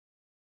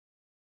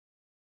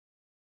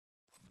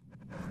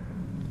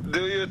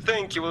Do you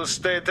think you will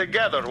stay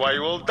together while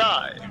you will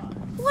die?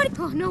 What?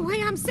 Oh, no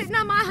way I'm sitting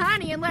on my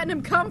honey and letting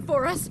him come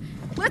for us.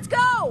 Let's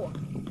go!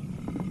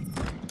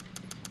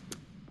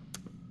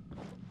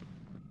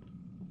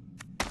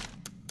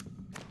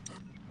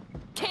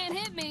 Can't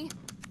hit me.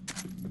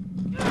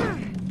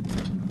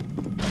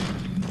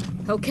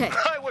 Okay.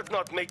 I would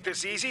not make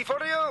this easy for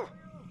you.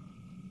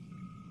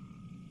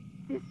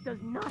 This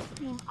does not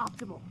seem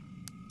optimal.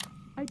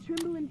 I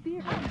tremble in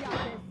fear. I got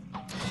this.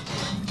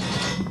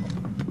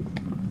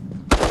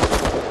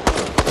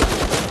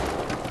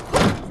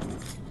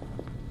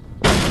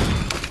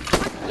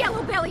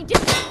 Yellow belly did.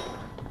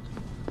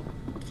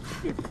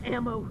 This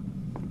ammo.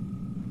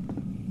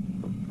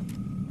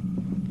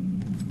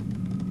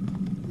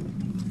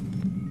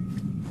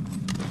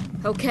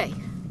 Okay.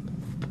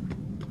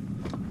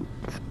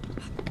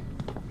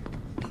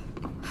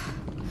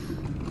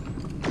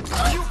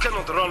 You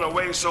cannot run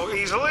away so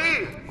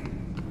easily.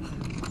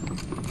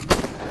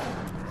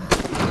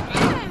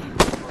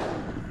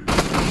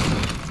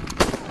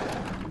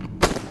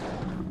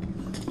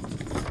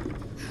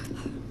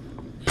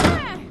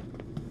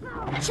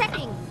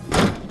 Checking.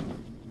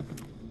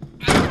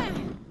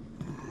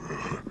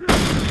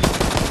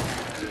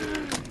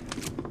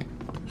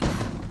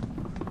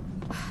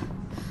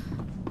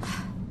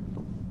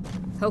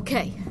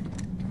 Okay.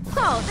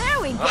 Oh, there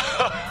we go.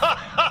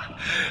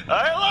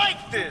 I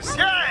like this,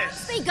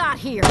 yes! They got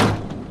here.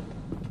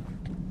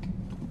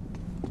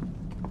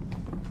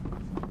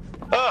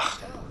 Ah,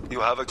 you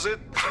have exit?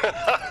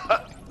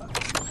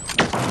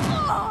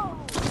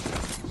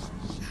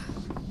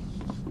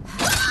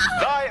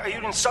 Why are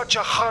you in such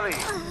a hurry?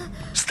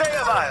 Stay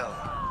a while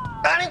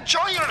and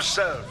enjoy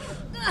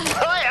yourself.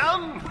 I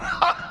am.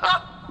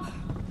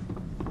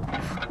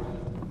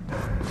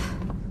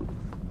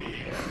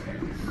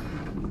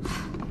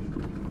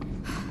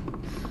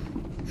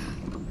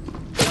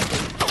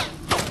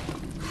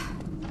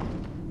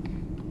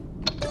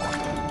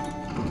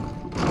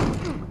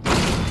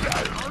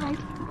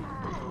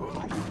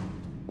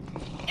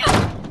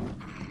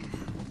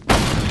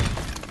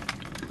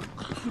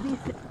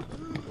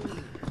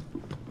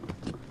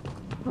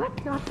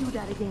 Let's not do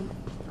that again.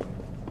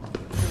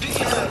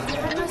 People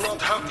do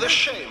not have the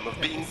shame of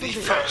being the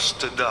first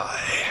to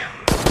die.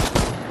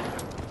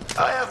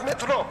 I have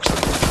met rocks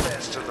that are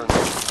faster than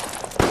you.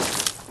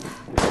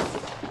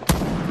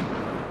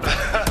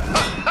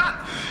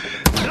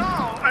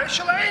 Now I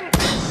shall end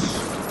this.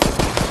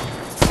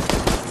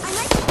 I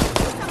like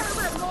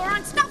you,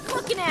 moron. Stop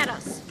looking at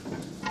us.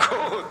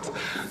 Good.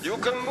 You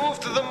can move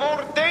to the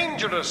more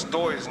dangerous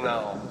toys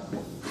now.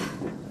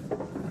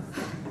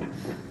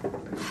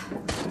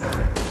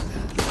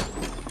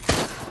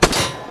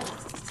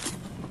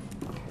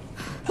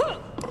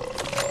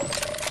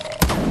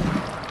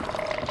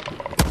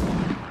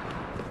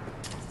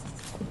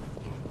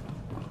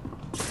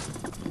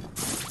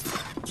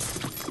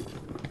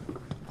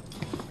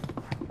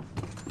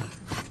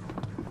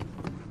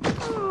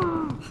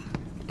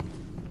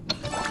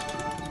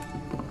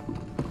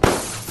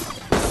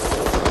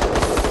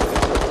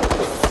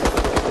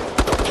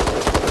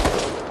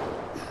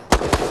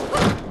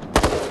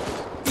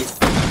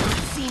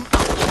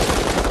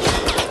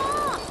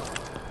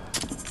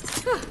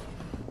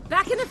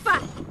 Back in the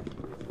fight.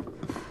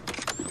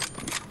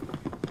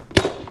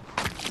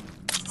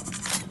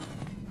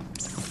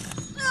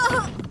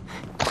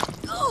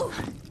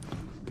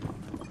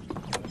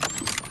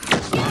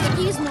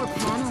 Use more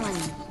paneling.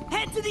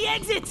 Head to the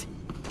exit!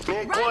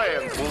 My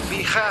client will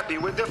be happy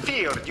with the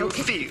fear you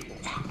feel.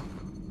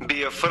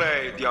 Be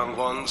afraid, young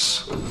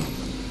ones.